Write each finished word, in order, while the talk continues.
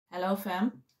Hello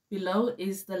fam, below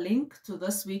is the link to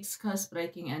this week's curse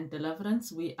breaking and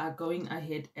deliverance. We are going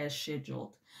ahead as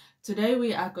scheduled. Today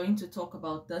we are going to talk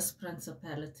about this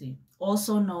principality,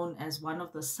 also known as one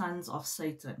of the sons of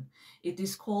Satan. It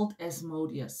is called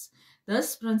Asmodeus.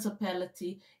 This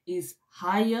principality is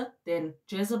higher than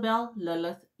Jezebel,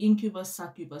 Lilith, incubus,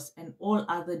 succubus, and all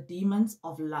other demons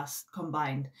of lust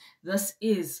combined. This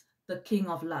is the king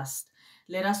of lust.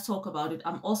 Let us talk about it.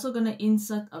 I'm also going to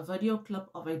insert a video clip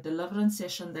of a deliverance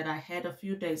session that I had a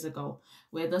few days ago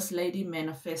where this lady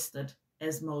manifested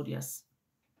Asmodeus.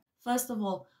 First of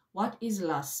all, what is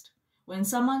lust? When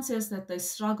someone says that they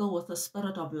struggle with the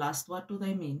spirit of lust, what do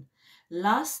they mean?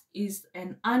 Lust is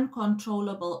an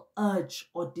uncontrollable urge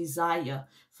or desire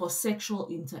for sexual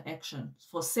interaction,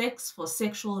 for sex, for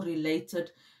sexual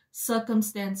related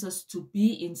circumstances, to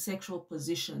be in sexual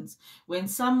positions. When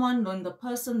the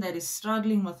person that is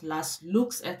struggling with lust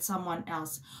looks at someone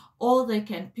else, all they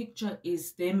can picture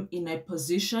is them in a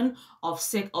position of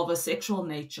a sexual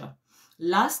nature.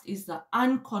 Lust is the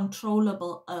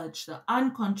uncontrollable urge, the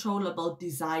uncontrollable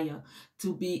desire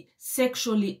to be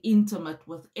sexually intimate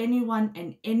with anyone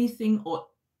and anything or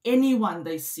anyone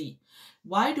they see.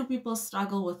 Why do people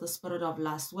struggle with the spirit of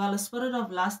lust? Well, the spirit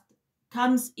of lust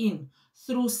comes in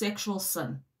through sexual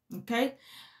sin. Okay?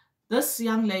 This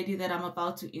young lady that I'm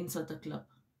about to insert the clip,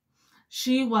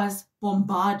 she was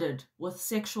bombarded with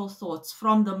sexual thoughts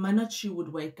from the minute she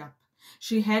would wake up.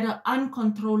 She had an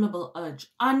uncontrollable urge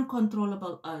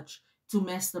to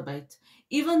masturbate.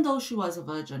 Even though she was a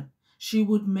virgin, she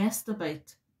would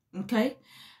masturbate. Okay?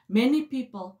 Many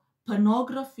people,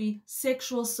 pornography,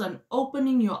 sexual sin,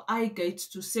 opening your eye gates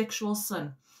to sexual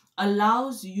sin,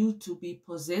 allows you to be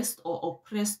possessed or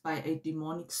oppressed by a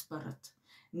demonic spirit.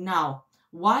 Now,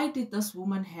 why did this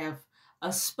woman have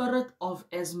a spirit of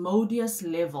Asmodeus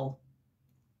level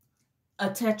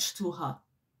attached to her?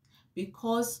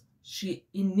 Because she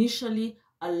initially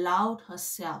allowed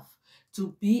herself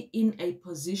to be in a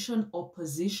position or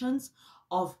positions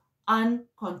of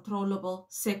uncontrollable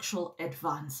sexual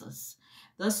advances.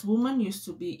 This woman used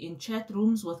to be in chat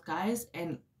rooms with guys,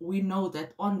 and we know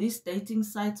that on these dating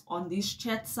sites, on these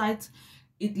chat sites,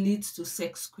 it leads to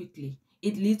sex quickly.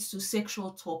 It leads to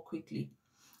sexual talk quickly.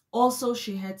 Also,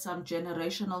 she had some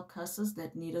generational curses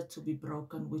that needed to be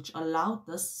broken, which allowed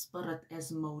this spirit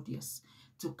Asmodeus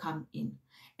to come in.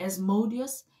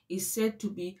 Asmodeus is said to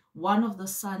be one of the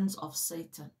sons of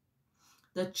Satan,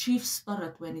 the chief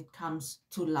spirit when it comes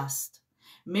to lust.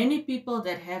 Many people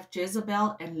that have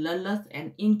Jezebel and Lilith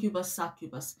and incubus,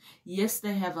 succubus, yes,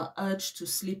 they have an urge to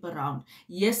sleep around.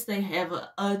 Yes, they have an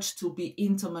urge to be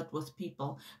intimate with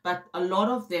people. But a lot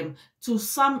of them, to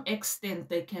some extent,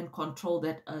 they can control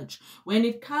that urge. When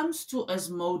it comes to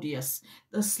Asmodeus,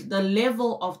 the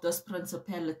level of this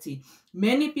principality,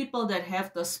 many people that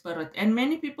have the spirit, and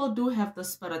many people do have the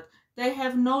spirit, they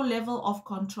have no level of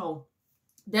control.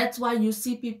 That's why you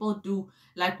see people do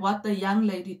like what the young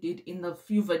lady did in the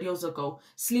few videos ago,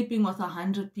 sleeping with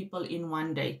 100 people in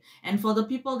one day. And for the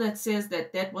people that says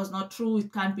that that was not true,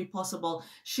 it can't be possible,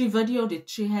 she videoed it.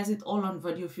 She has it all on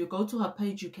video. If you go to her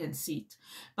page, you can see it.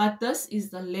 But this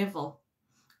is the level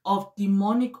of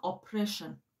demonic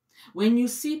oppression. When you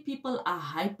see people are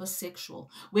hypersexual,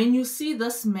 when you see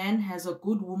this man has a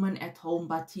good woman at home,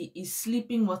 but he is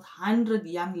sleeping with 100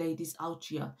 young ladies out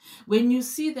here, when you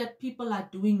see that people are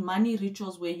doing money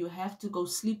rituals where you have to go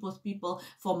sleep with people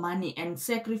for money and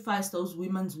sacrifice those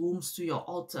women's wombs to your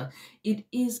altar, it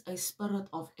is a spirit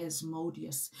of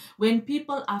Asmodeus. When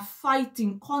people are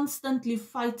fighting, constantly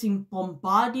fighting,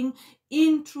 bombarding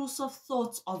intrusive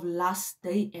thoughts of lust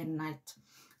day and night,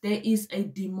 there is a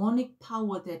demonic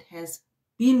power that has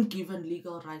been given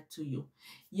legal right to you.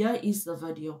 Here is the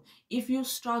video. If you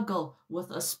struggle with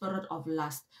a spirit of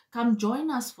lust, come join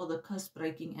us for the curse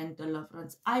breaking and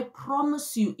deliverance. I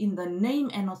promise you, in the name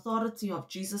and authority of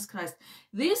Jesus Christ,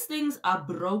 these things are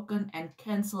broken and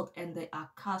cancelled and they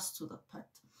are cast to the pit.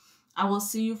 I will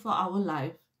see you for our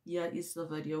live. Here is the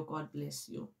video. God bless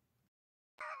you.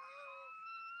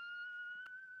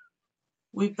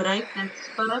 We break the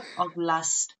spirit of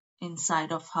lust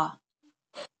inside of her.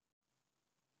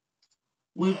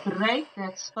 We break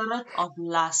that spirit of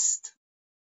lust.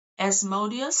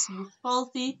 Asmodeus, you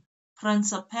filthy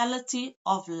principality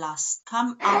of lust,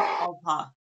 come out of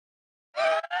her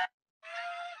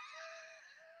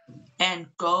and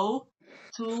go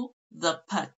to the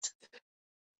pit.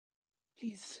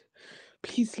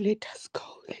 Please let us go.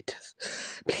 Let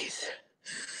us, please.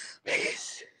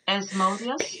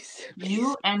 Asmodeus, Please.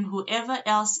 you and whoever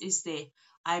else is there,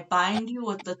 I bind you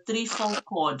with the threefold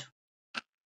cord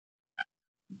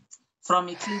from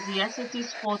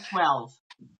Ecclesiastes 4:12.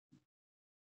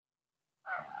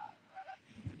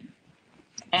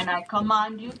 And I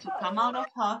command you to come out of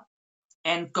her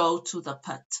and go to the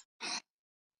pit.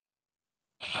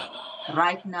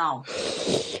 Right now,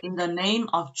 in the name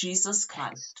of Jesus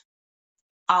Christ.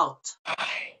 Out.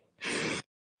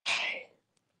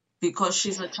 Because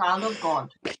she's a child of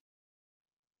God.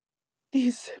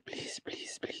 Please, please,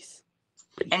 please, please.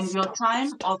 And Please your stop, time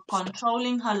stop, of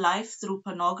controlling her life through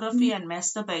pornography and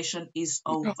masturbation is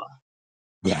over.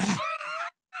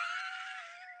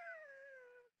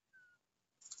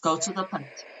 Go to the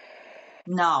pit.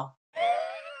 Now.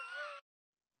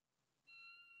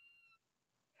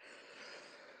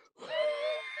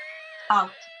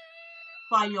 Out.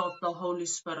 Fire of the Holy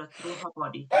Spirit through her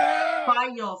body.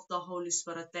 Fire of the Holy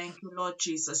Spirit. Thank you, Lord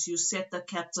Jesus. You set the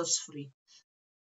captives free.